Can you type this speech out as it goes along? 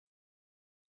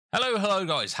Hello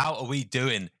guys, how are we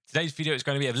doing? Today's video is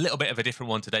going to be a little bit of a different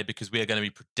one today because we are going to be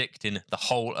predicting the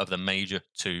whole of the Major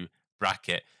 2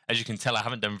 bracket. As you can tell, I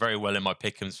haven't done very well in my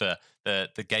pick'ems for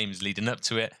the games leading up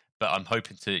to it, but I'm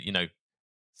hoping to,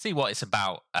 see what it's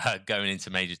about going into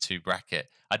Major 2 bracket.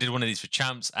 I did one of these for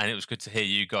champs and it was good to hear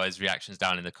you guys' reactions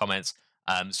down in the comments.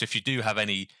 So if you do have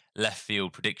any left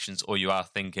field predictions or you are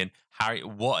thinking, Harry,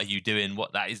 what are you doing?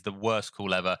 That is the worst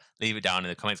call ever. Leave it down in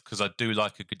the comments because I do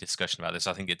like a good discussion about this.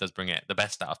 I think it does bring it the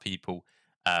best out of people.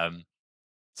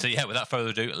 So yeah, without further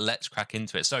ado, let's crack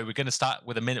into it. So we're going to start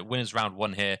with a minute winners round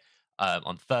one here.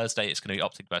 On Thursday, it's going to be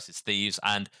OpTic versus Thieves.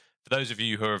 And for those of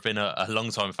you who have been a long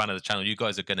time fan of the channel, you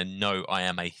guys are going to know I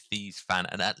am a Thieves fan.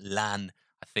 And at LAN,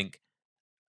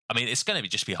 it's going to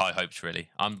just be high hopes, really.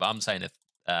 I'm saying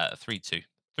a 3-2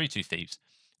 Thieves.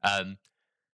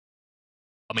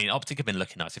 OpTic have been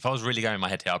looking nice. If I was really going in my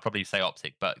head here, I'd probably say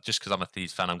OpTic, but just because I'm a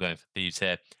Thieves fan, I'm going for Thieves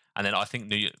here. And then I think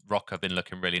Røkkr have been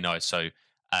looking really nice. So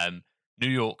New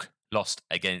York lost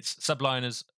against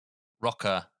Subliners.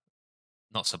 Røkkr,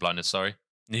 not Subliners, sorry.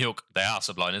 New York, they are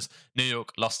Subliners. New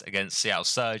York lost against Seattle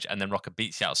Surge, and then Røkkr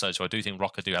beat Seattle Surge. So I do think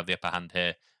Røkkr do have the upper hand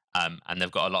here. And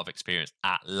they've got a lot of experience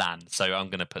at LAN. So I'm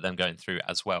going to put them going through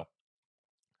as well.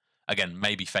 Again,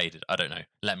 maybe faded. I don't know.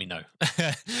 Let me know.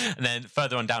 And then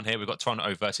further on down here, we've got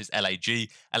Toronto versus LAG.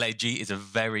 LAG is a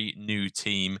very new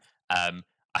team. I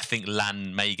think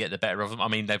LAN may get the better of them.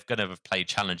 They're going to have played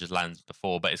challengers LANs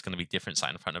before, but it's going to be different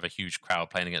sitting in front of a huge crowd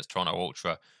playing against Toronto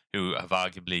Ultra, who have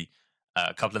arguably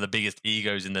a couple of the biggest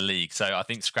egos in the league. So I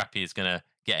think Scrappy is going to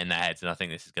get in their heads, and I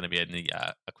think this is going to be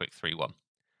a quick 3-1.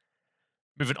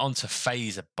 Moving on to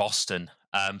FaZe at Boston.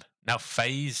 Now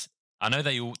FaZe, I know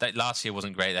they last year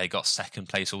wasn't great. They got second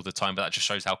place all the time, but that just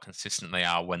shows how consistent they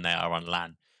are when they are on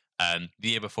LAN. The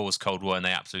year before was Cold War, and they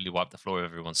absolutely wiped the floor with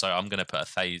everyone. So I'm going to put a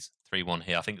FaZe 3-1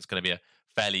 here. I think it's going to be a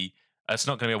fairly. It's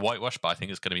not going to be a whitewash, but I think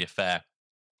it's going to be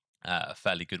a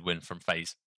fairly good win from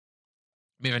FaZe.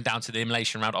 Moving down to the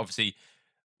elimination round, obviously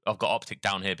I've got OpTic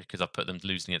down here because I've put them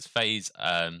losing against FaZe,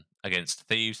 against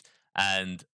Thieves,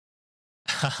 and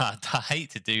I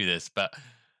hate to do this, but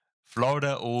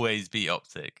Florida always beat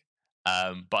OpTic.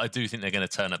 But I do think they're going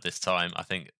to turn up this time. I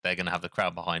think they're going to have the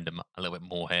crowd behind them a little bit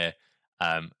more here.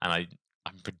 And I'm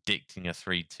predicting a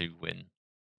 3-2 win.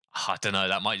 I don't know.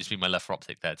 That might just be my left for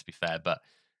OpTic there, to be fair. But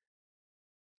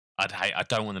I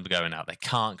don't want them going out. They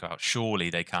can't go out. Surely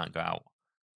they can't go out.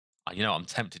 I'm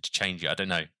tempted to change it. I don't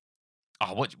know.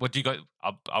 What do you guys?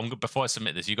 Before I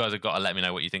submit this, you guys have got to let me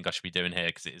know what you think I should be doing here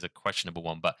because it is a questionable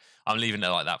one. But I'm leaving it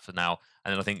like that for now.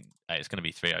 And then I think it's going to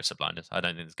be 3-0 Subliners. I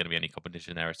don't think there's going to be any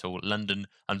competition there at all. London,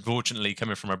 unfortunately,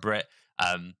 coming from a Brit,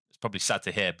 it's probably sad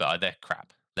to hear, but they're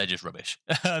crap. They're just rubbish.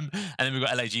 And then we've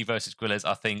got LAG versus Guerrillas.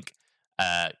 I think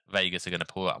Vegas are going to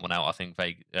pull that one out. I think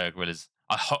Guerrillas.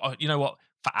 You know what?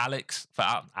 For Alec,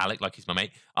 like he's my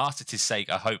mate, Arcitys' sake,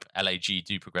 I hope LAG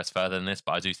do progress further than this,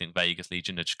 but I do think Vegas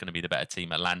Legion are just going to be the better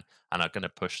team at LAN and are going to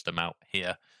push them out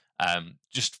here,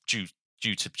 just due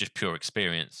to just pure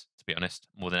experience, to be honest,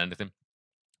 more than anything.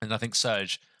 And I think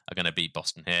Surge are going to beat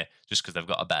Boston here just because they've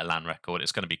got a better LAN record.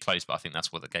 It's going to be close, but I think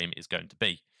that's what the game is going to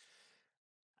be.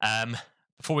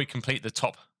 Before we complete the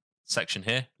top section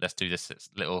here, let's do this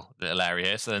little area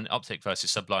here. So then OpTic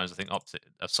versus Subliners. I think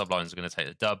Subliners are going to take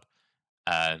the dub.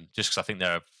 Just because I think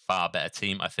they're a far better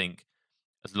team. I think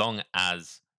as long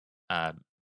as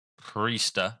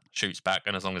Priestahh shoots back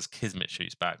and as long as KiSMET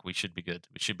shoots back, we should be good.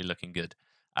 We should be looking good.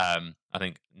 I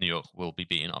think New York will be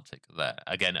beating OpTic there.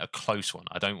 Again, a close one.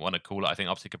 I don't want to call it. I think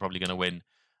OpTic are probably going to win.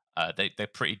 They're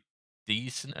pretty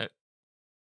decent.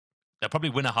 They'll probably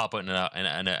win a hardpoint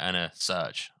and a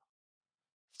search.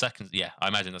 Second, yeah, I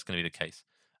imagine that's going to be the case.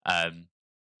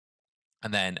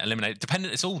 And then eliminate.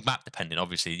 Dependent. It's all map dependent.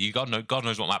 Obviously, God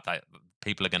knows what map that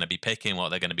people are going to be picking, what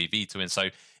they're going to be vetoing. So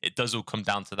it does all come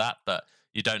down to that, but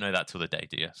you don't know that till the day,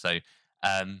 do you? So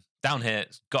down here,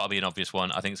 it's got to be an obvious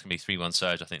one. I think it's going to be 3-1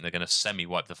 Surge. I think they're going to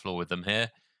semi-wipe the floor with them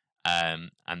here. And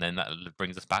then that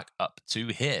brings us back up to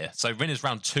here. So winners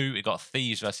round 2, we got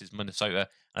Thieves versus Minnesota. And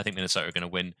I think Minnesota are going to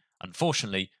win,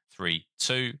 unfortunately,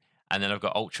 3-2. And then I've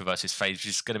got Ultra versus FaZe, which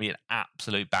is going to be an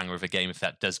absolute banger of a game if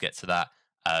that does get to that.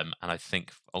 And I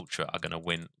think Ultra are going to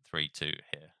win 3-2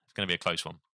 here. It's going to be a close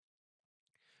one.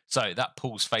 So that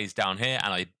pulls FaZe down here.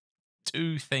 And I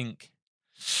do think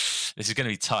this is going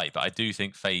to be tight, but I do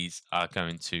think FaZe are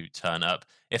going to turn up.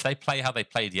 If they play how they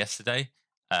played yesterday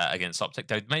against OpTic,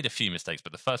 they've made a few mistakes,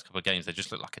 but the first couple of games, they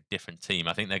just look like a different team.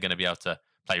 I think they're going to be able to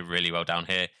play really well down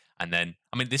here. And then,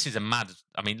 this is a mad...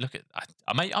 look at...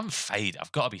 I'm FaZe.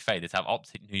 I've got to be FaZe to have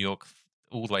OpTic New York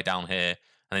all the way down here.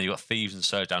 And then you've got Thieves and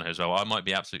Surge down here as well. I might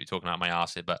be absolutely talking out my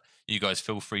arse here, but you guys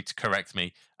feel free to correct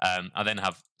me. I then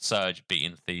have Surge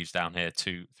beating Thieves down here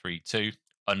 2-3-2,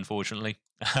 unfortunately.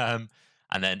 And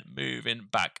then moving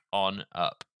back on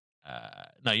up.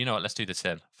 No, you know what? Let's do this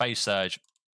then. FaZe Surge,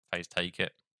 FaZe take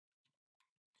it.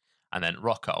 And then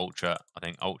Røkkr Ultra. I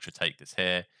think Ultra take this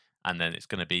here. And then it's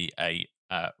going to be a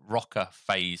Røkkr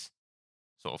FaZe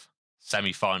sort of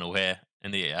semi-final here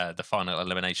in the final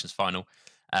eliminations final.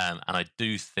 And I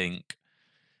do think,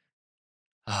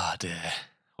 oh dear,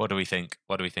 what do we think?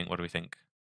 What do we think? What do we think?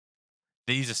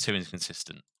 These are too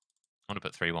inconsistent. I want to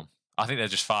put 3-1. I think they're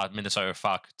just Minnesota are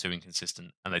far too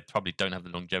inconsistent, and they probably don't have the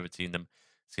longevity in them,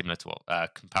 similar to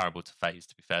what comparable to FaZe,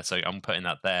 to be fair. So I'm putting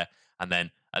that there, and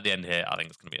then at the end here, I think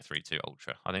it's going to be a 3-2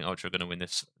 Ultra. I think Ultra are going to win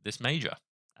this major.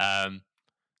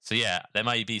 So yeah, there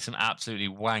may be some absolutely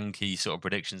wanky sort of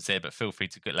predictions here, but feel free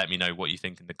to let me know what you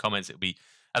think in the comments. It'll be,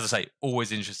 as I say,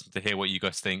 always interesting to hear what you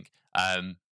guys think.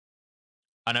 I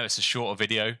know it's a shorter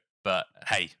video, but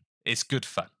hey, it's good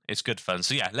fun. It's good fun.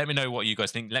 So yeah, let me know what you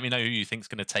guys think. Let me know who you think is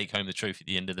going to take home the trophy at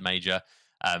the end of the major.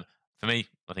 For me,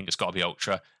 I think it's got to be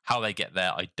Ultra. How they get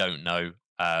there, I don't know.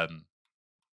 And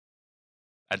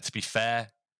to be fair,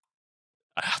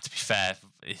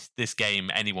 this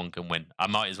game, anyone can win. I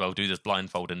might as well do this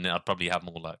blindfold and I'd probably have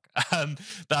more luck.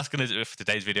 That's going to do it for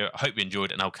today's video. I hope you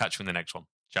enjoyed, and I'll catch you in the next one.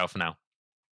 Ciao for now.